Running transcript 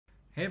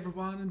Hey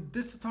everyone, in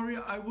this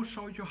tutorial I will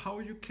show you how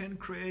you can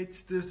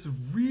create this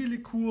really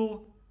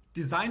cool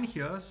design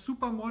here.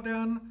 Super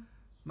modern,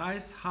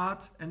 nice hard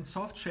and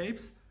soft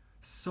shapes.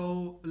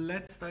 So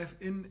let's dive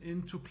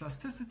into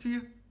plasticity.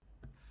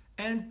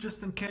 And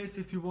just in case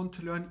if you want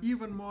to learn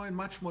even more in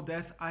much more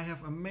depth, I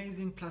have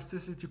amazing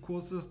plasticity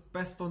courses,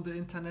 best on the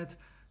internet.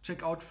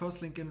 Check out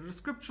first link in the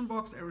description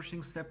box,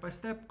 everything step by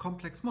step,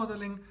 complex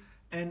modeling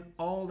and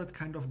all that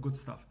kind of good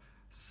stuff.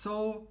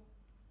 So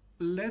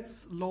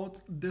let's load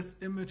this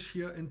image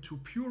here into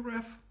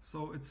PureRef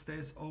so it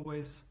stays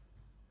always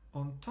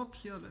on top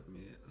here. Let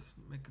me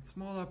make it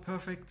smaller.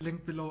 Perfect.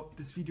 Link below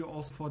this video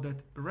also for that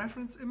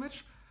reference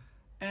image.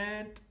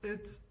 And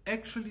it's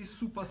actually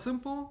super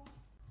simple.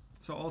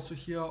 So also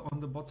here on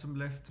the bottom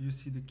left you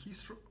see the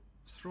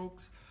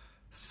keystrokes.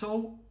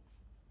 So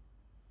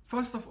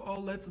first of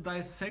all, let's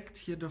dissect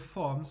here the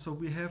form. So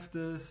we have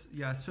this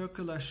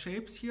circular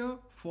shapes here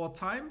 4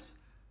 times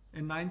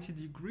in 90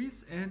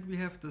 degrees, and we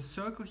have the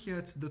circle here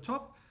at the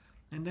top,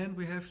 and then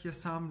we have here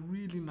some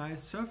really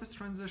nice surface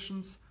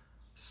transitions.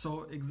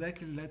 So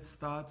exactly, let's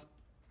start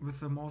with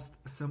the most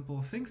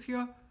simple things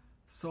here.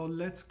 So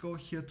let's go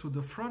here to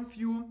the front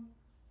view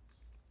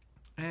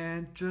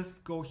and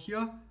just go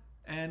here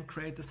and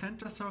create the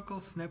center circle,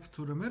 snap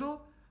to the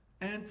middle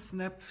and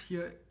snap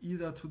here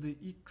either to the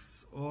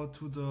X or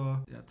to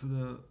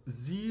the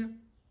Z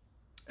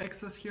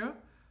axis here,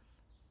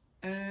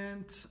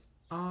 and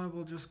I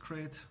will just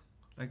create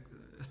like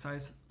a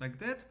size like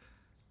that.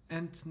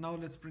 And now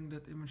let's bring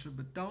that image a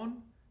bit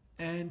down.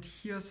 And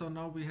here, so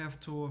now we have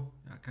to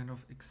kind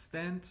of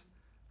extend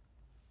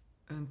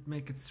and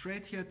make it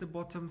straight here at the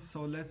bottom.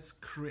 So let's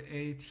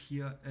create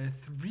here a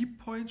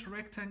 3-point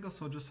rectangle.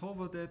 So just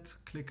hover that,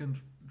 click and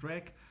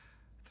drag,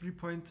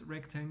 3-point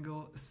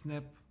rectangle,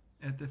 snap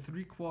at the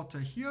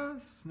 3/4 here,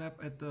 snap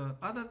at the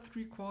other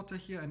 3/4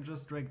 here, and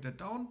just drag that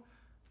down.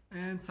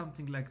 And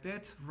something like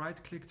that.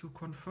 Right click to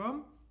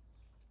confirm.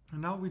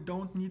 And now we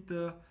don't need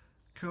the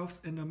curves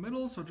in the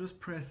middle, so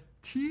just press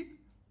T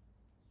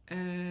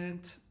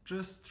and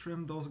just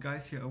trim those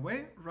guys here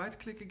away. Right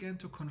click again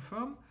to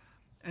confirm.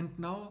 And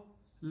now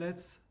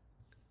let's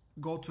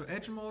go to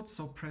edge mode,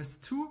 so press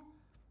 2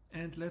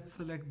 and let's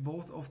select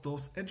both of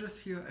those edges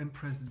here and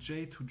press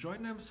J to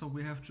join them. So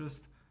we have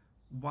just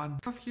one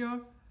curve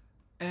here.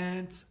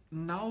 And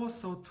now,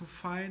 so to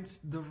find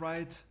the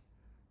right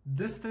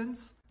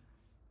distance,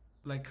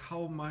 like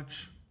how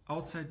much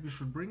outside we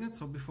should bring it.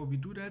 So before we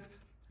do that,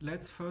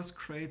 let's first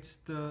create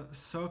the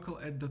circle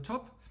at the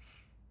top.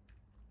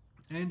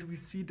 And we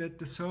see that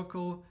the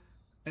circle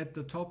at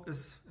the top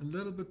is a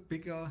little bit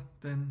bigger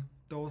than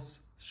those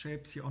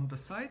shapes here on the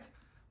side.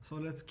 So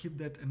let's keep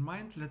that in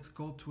mind. Let's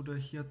go to the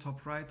here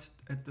top right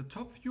at the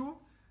top view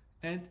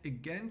and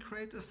again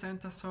create a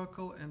center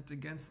circle and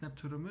again snap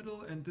to the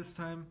middle. And this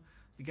time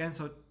again,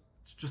 so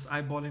it's just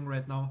eyeballing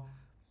right now.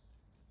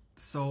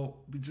 So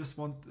we just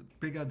want it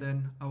bigger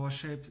than our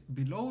shape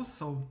below.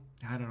 So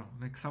I don't know,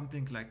 like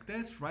something like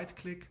that. Right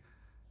click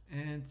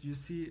and you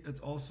see it's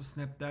also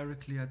snapped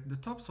directly at the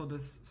top. So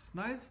this is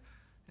nice.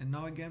 And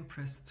now again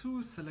press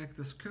 2, select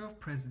this curve,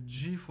 press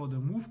G for the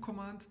move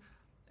command.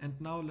 And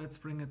now let's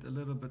bring it a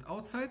little bit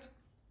outside.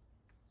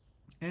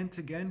 And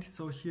again,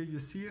 so here you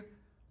see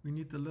we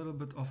need a little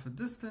bit of a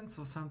distance,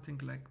 so something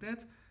like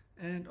that.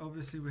 And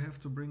obviously we have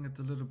to bring it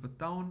a little bit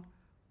down.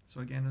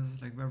 So again, this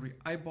is like very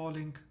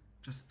eyeballing.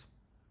 Just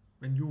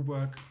when you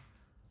work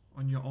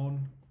on your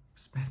own,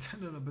 spend a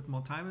little bit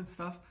more time and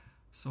stuff.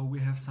 So we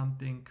have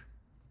something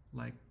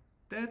like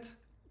that.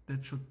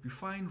 That should be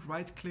fine.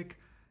 Right click.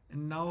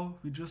 And now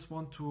we just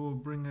want to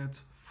bring it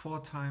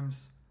 4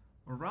 times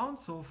around.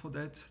 So for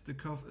that, the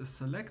curve is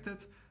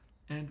selected.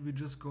 And we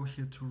just go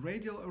here to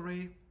radial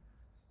array.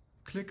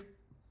 Click.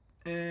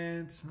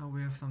 And now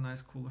we have some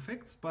nice cool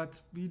effects.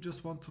 But we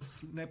just want to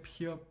snap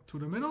here to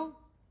the middle.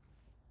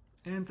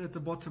 And at the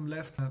bottom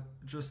left,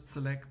 just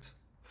select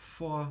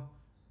 4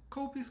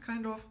 copies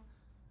kind of.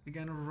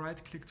 Again,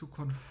 right click to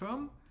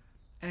confirm.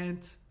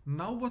 And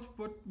now what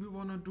we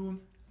want to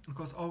do,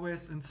 because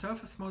always in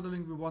surface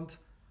modeling we want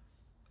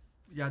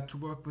to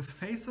work with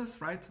faces,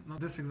 right? Now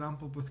this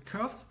example with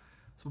curves.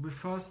 So we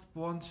first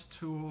want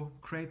to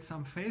create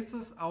some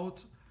faces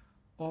out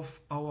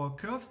of our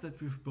curves that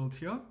we've built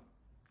here.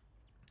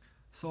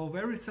 So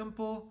very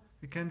simple,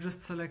 we can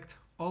just select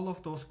all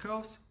of those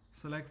curves,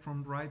 select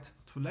from right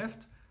to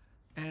left,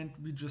 and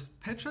we just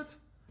patch it.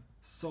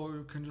 So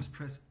you can just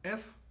press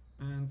F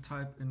and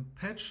type in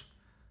patch,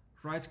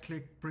 right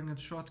click, bring it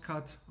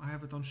shortcut. I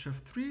have it on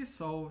Shift 3,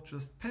 so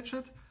just patch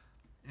it.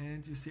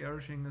 And you see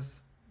everything is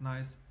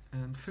nice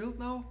and filled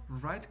now.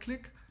 Right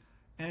click,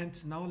 and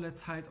now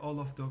let's hide all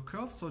of the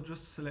curves. So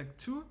just select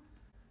 2,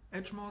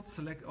 edge mode,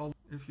 select all.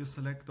 If you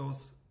select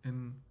those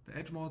in the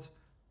edge mode,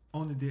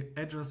 only the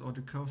edges or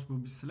the curves will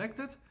be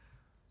selected.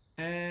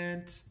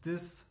 And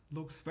this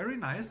looks very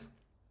nice.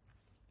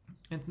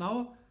 And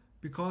now,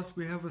 because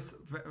we have a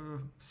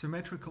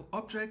symmetrical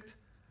object,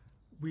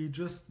 we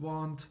just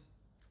want,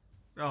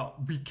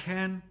 we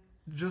can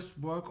just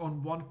work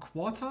on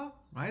 1/4,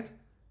 right?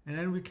 and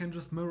then we can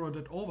just mirror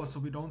that over so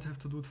we don't have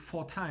to do it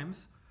 4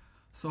 times.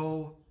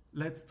 So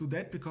let's do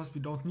that because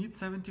we don't need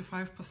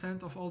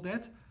 75% of all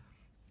that.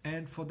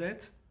 And for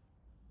that,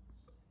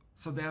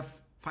 so there are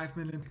 5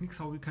 million techniques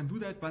how we can do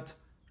that, but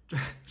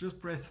just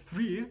press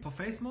 3 for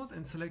face mode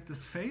and select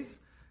this face.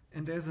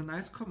 And there's a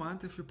nice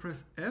command if you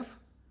press F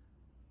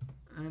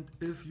and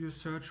if you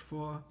search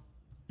for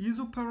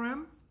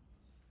isoparam.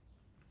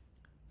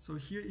 So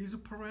here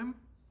isoparam,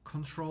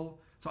 control.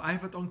 So I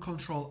have it on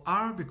control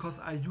R because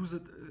I use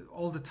it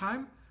all the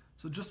time.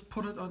 So just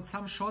put it on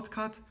some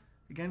shortcut.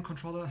 Again,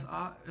 control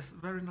R is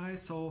very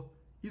nice. So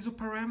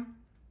isoparam.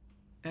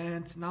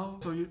 And now,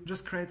 so you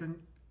just create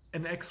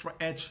an extra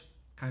edge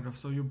kind of.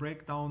 So you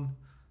break down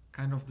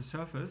kind of the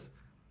surface.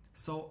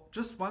 So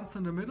just once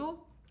in the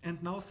middle,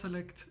 and now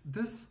select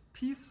this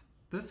piece,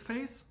 this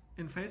face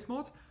in face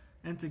mode.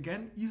 And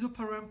again,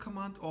 isoparam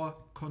command or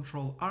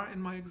control R in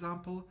my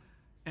example.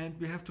 And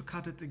we have to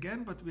cut it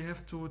again, but we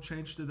have to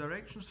change the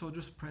direction. So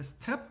just press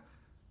tab.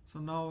 So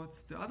now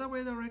it's the other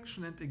way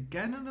direction and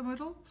again in the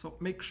middle. So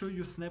make sure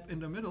you snap in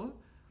the middle.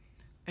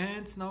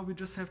 And now we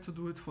just have to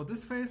do it for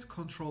this face,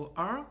 control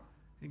R.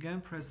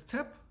 Again, press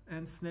tab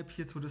and snap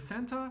here to the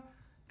center.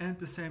 And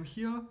the same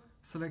here,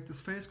 select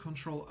this face,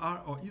 control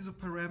R or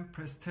isoparam,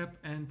 press tab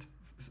and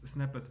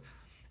snap it.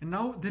 And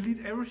now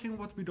delete everything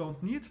what we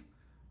don't need.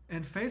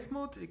 And face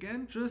mode,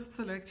 again, just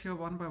select here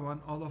one by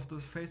one all of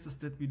the faces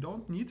that we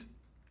don't need.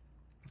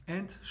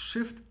 And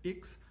Shift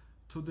X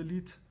to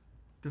delete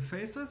the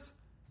faces.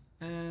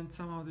 And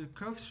somehow the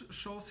curves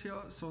shows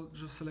here. So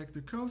just select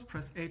the curves,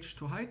 press H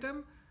to hide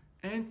them.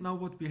 And now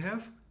what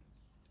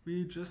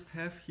we just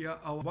have here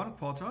our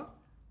 1/4,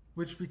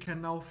 which we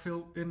can now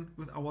fill in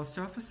with our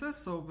surfaces.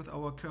 So with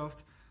our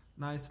curved,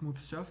 nice smooth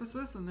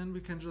surfaces. And then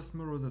we can just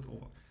mirror that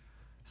over.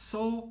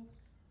 So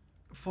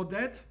for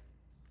that,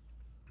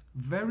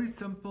 very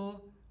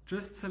simple,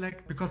 just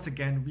select, because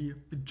again, we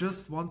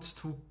just want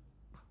to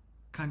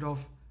kind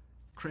of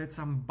create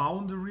some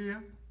boundary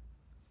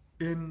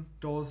in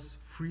those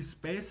free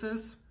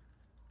spaces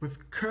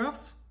with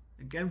curves.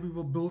 Again, we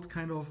will build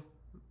kind of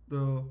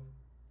the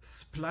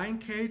spline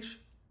cage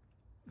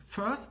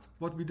first,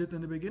 what we did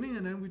in the beginning,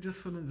 and then we just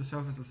fill in the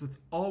surfaces. It's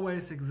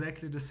always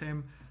exactly the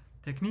same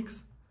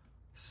techniques.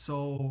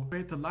 So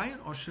create a line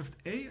or Shift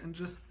A and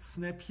just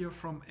snap here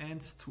from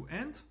end to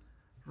end.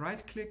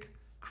 Right click,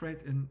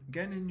 create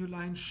again a new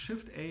line,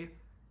 Shift A,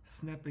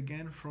 snap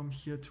again from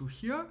here to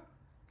here.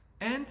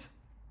 And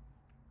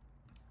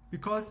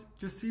because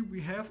you see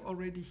we have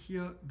already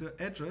here the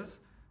edges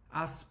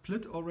are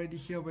split already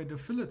here where the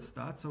fillet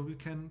starts, so we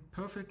can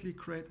perfectly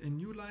create a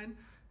new line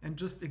and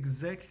just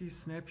exactly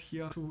snap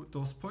here to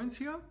those points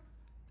here.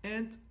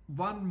 And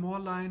one more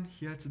line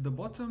here to the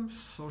bottom,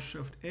 so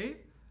Shift A,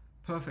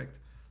 perfect.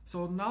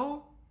 So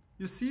now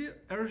you see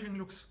everything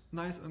looks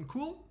nice and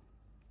cool,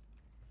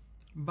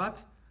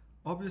 but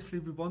obviously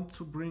we want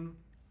to bring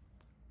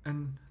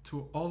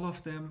to all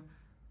of them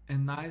a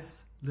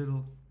nice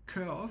little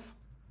curve.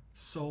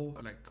 So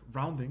like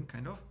rounding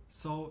kind of.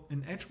 So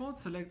in edge mode,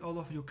 select all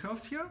of your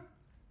curves here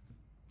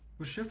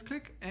with Shift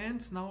click,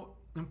 and now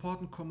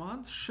important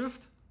command,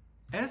 Shift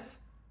S.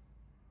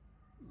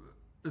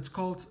 It's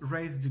called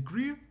raise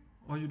degree,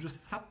 or you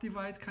just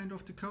subdivide kind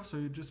of the curve. So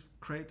you just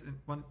create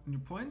one new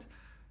point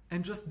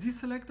and just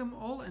deselect them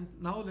all. And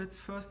now let's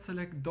first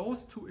select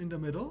those two in the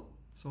middle.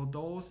 So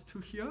those two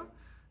here,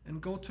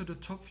 and go to the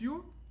top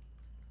view.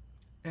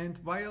 And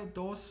while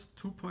those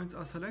 2 points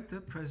are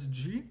selected, press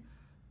G,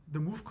 the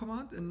move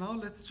command, and now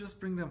let's just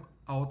bring them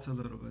out a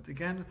little bit.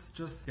 Again, it's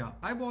just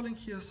eyeballing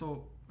here,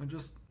 so I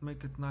just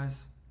make it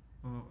nice,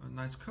 a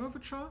nice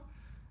curvature.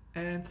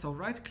 And so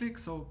right click,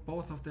 so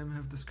both of them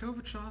have this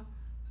curvature.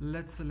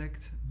 Let's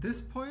select this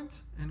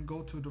point and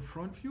go to the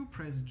front view,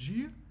 press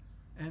G,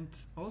 and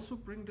also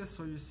bring this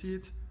so you see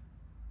it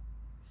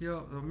here.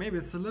 Maybe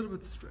it's a little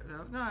bit straight.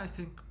 No, I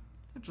think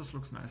it just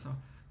looks nicer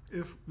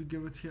if we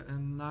give it here a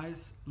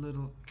nice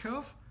little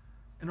curve.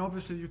 And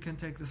obviously you can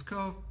take this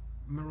curve,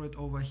 mirror it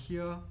over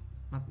here,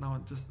 but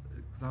now just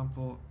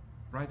example,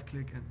 right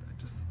click and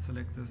I just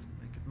select this,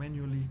 make it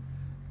manually,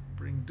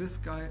 bring this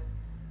guy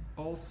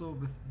also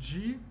with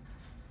G,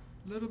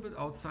 a little bit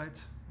outside,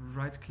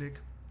 right click,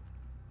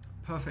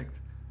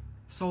 perfect.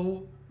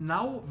 So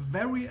now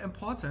very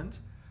important,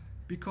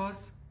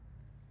 because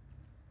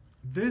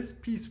this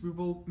piece we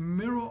will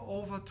mirror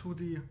over to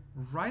the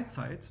right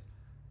side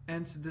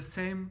and the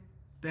same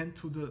then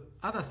to the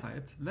other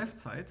side, left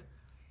side,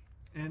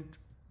 and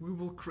we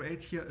will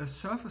create here a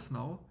surface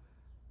now.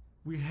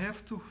 We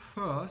have to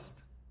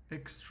first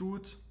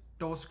extrude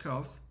those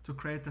curves to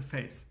create the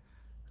face,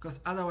 because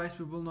otherwise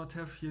we will not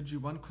have here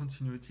G1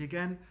 continuity.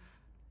 Again,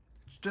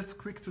 just a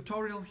quick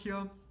tutorial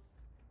here.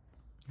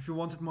 If you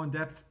want it more in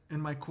depth in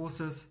my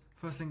courses,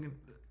 first link in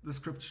the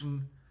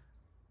description,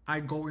 I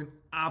go in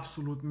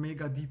absolute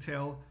mega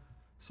detail,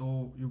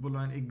 so you will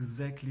learn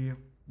exactly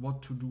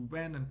what to do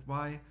when and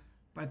why.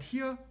 But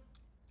here,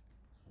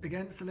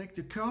 again, select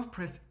the curve,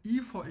 press E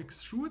for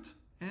extrude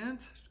and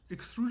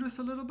extrude this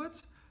a little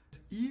bit.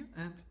 E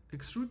and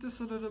extrude this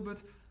a little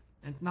bit.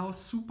 And now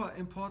super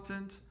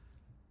important,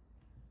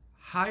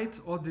 hide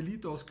or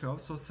delete those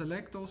curves. So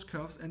select those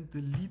curves and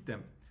delete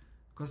them,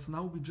 because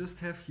now we just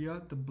have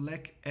here the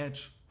black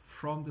edge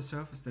from the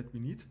surface that we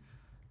need.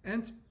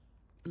 And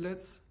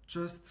let's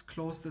just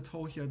close that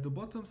hole here at the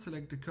bottom,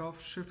 select the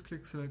curve, shift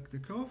click, select the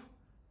curve,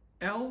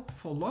 L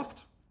for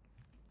loft.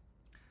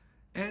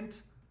 And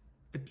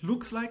it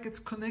looks like it's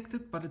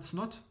connected, but it's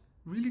not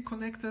really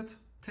connected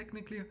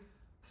technically.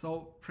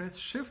 So press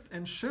shift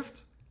and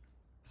shift.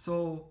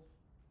 So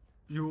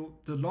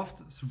the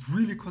loft is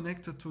really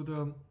connected to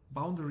the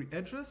boundary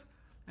edges,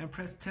 and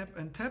press tab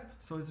and tab.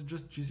 So it's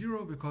just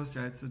G0 because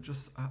yeah, it's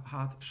just a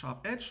hard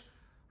sharp edge.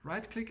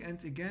 Right click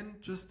and again,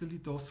 just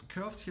delete those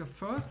curves here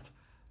first,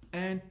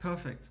 and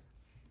perfect.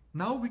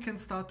 Now we can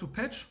start to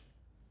patch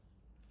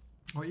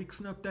or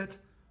X-snap that.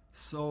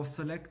 So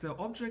select the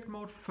object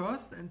mode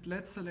first, and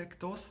let's select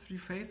those three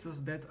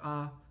faces that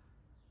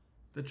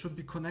should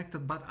be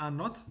connected but are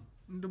not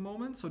in the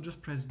moment. So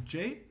just press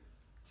J.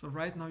 So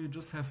right now you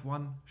just have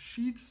one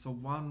sheet, so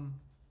one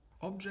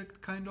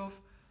object kind of,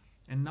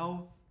 and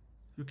now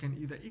you can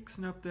either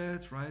X-snap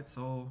that, right?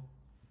 So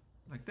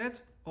like that,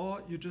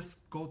 or you just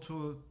go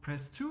to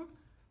press 2,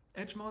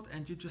 edge mode,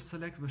 and you just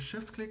select with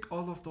shift click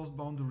all of those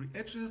boundary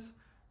edges,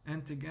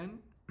 and again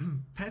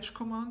patch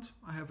command,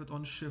 I have it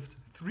on shift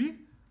 3,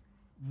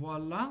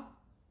 voila,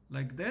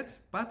 like that.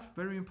 But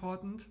very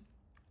important,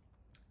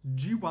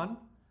 G1,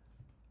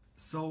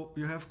 so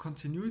you have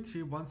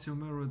continuity once you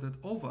mirror that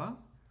over.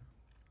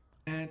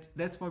 And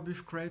that's why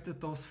we've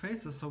created those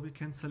faces, so we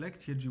can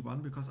select here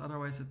G1, because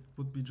otherwise it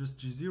would be just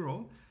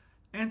G0.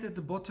 And at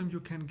the bottom you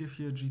can give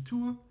here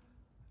G2,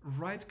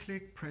 right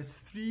click, press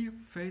 3,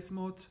 face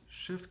mode,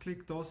 shift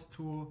click those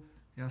two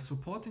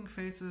supporting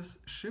faces,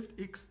 shift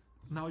X,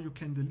 now you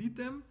can delete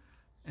them.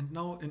 And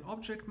now in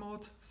object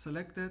mode,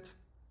 select that,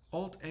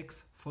 alt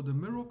X for the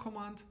mirror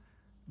command,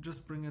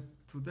 just bring it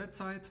to that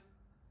side,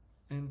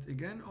 and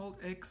again alt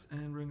X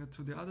and bring it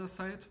to the other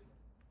side.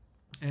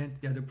 And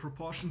yeah, the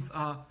proportions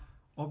are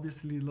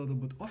obviously a little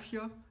bit off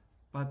here,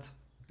 but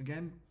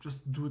again,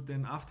 just do it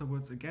then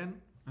afterwards again,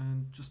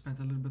 and just spend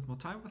a little bit more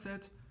time with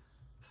that.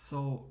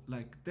 So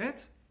like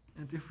that.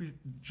 And if we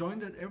join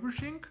that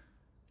everything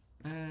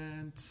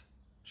and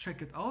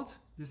check it out,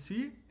 you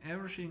see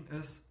everything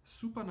is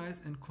super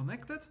nice and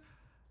connected.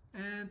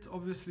 And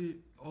obviously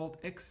alt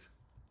X,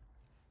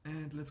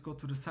 and let's go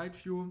to the side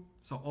view.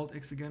 So alt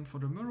X again for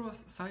the mirror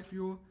side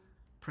view,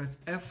 press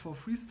F for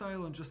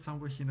freestyle, and just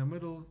somewhere here in the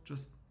middle,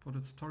 just for the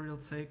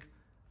tutorial's sake,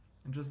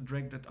 and just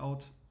drag that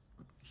out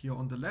here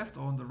on the left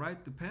or on the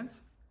right,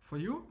 depends for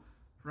you.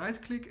 Right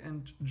click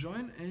and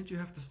join, and you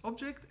have this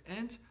object.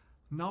 And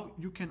now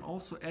you can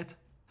also add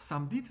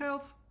some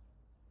details.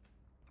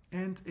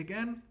 And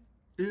again,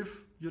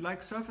 if you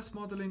like surface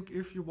modeling,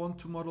 if you want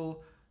to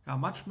model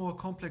much more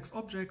complex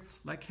objects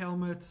like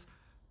helmets,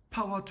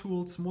 power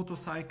tools,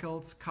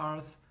 motorcycles,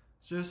 cars,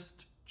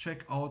 just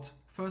check out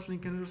first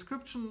link in the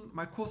description,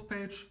 my course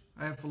page.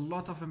 I have a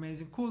lot of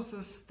amazing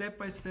courses, step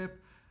by step,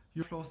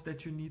 flows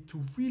that you need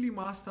to really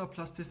master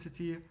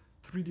plasticity,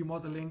 3D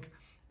modeling.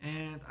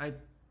 And I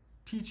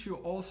teach you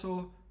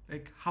also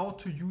like how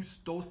to use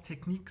those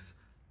techniques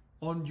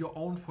on your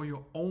own for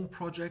your own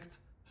project.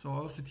 So I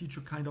also teach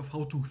you kind of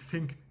how to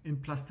think in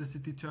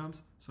plasticity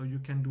terms, so you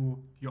can do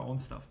your own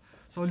stuff.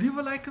 So leave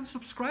a like and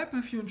subscribe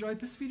if you enjoyed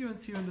this video, and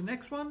see you in the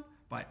next one.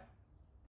 Bye.